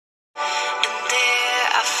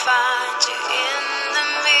find you in the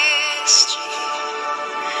mystery,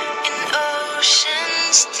 in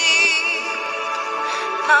oceans deep.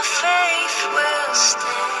 My faith will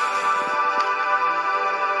stand,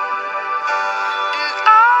 and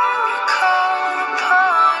I will call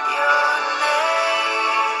upon your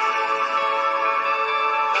name,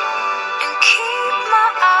 and keep my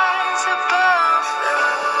eyes above the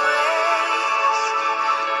waves.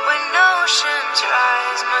 When oceans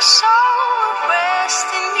rise, my soul will rest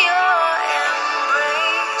in your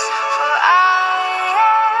embrace, for I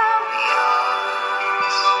am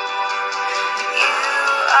yours. You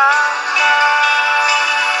are mine.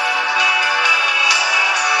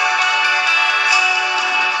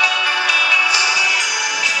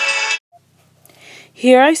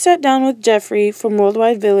 Here I sat down with Jeffrey from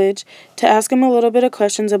Worldwide Village to ask him a little bit of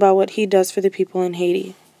questions about what he does for the people in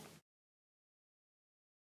Haiti.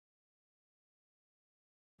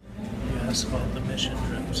 You asked about the mission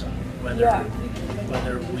trips,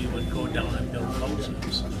 whether we would go down and build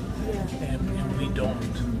houses. And we don't.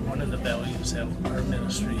 One of the values that our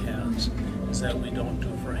ministry has is that we don't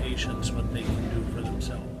do for Haitians what they can do for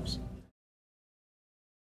themselves.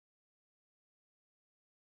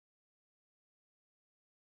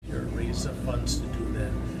 Here, raise the funds to do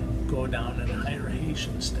that. Go down and hire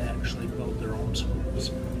Haitians to actually build their own schools,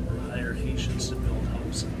 or hire Haitians to build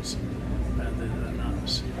houses rather than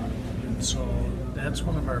us. And so that's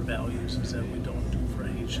one of our values, is that we don't do for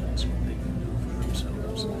Haitians what they can do for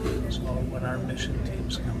themselves. So when our mission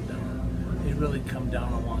teams come down, they really come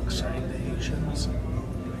down alongside the Haitians,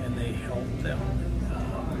 and they help them,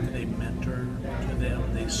 they mentor to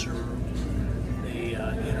them, they serve, they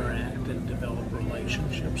interact and develop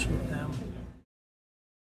relationships with them.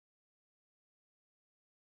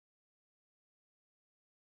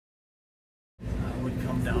 We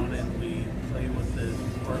come down and we play with the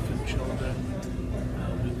orphan children.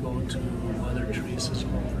 We go to Mother Teresa's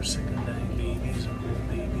home for sick and dying babies and old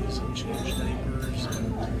babies and change diapers.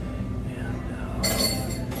 And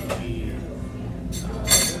we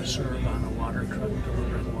serve on a water truck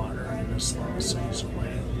delivering water in a slow seas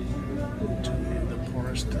way to the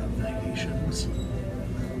poorest of the Haitians.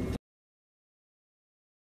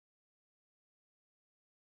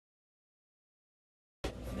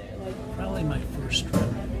 Probably my first trip.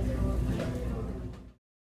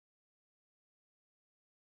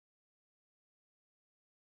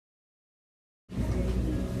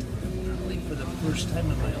 Probably for the first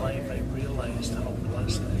time in my life, I realized how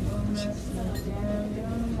blessed I was.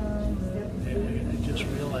 I just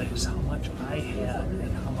realized how much I had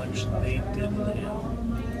and how much they didn't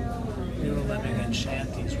have. They were living in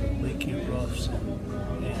shanties with leaky roofs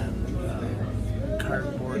and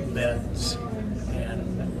cardboard beds,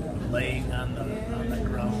 and laying on the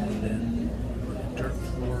ground and dirt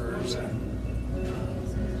floors, and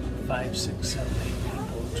 5, 6, 7, 8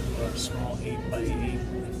 people to a small 8x8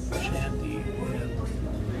 shanty,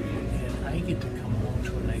 and I get to come home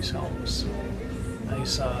to a nice house. I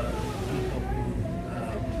saw people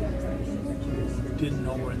who didn't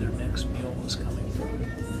know where their next meal was coming from.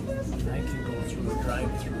 I can go through a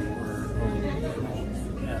drive-through or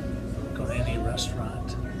go to any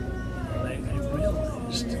restaurant. And I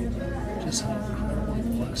realized just how incredibly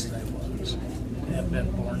blessed I was to have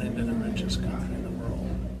been born into the richest country in the world.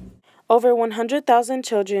 Over 100,000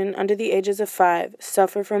 children under the ages of 5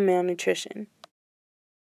 suffer from malnutrition.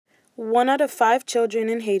 1 out of 5 children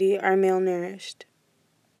in Haiti are malnourished.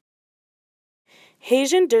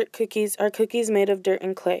 Haitian dirt cookies are cookies made of dirt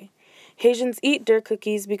and clay. Haitians eat dirt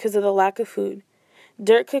cookies because of the lack of food.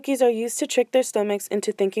 Dirt cookies are used to trick their stomachs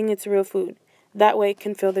into thinking it's real food. That way it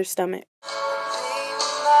can fill their stomach.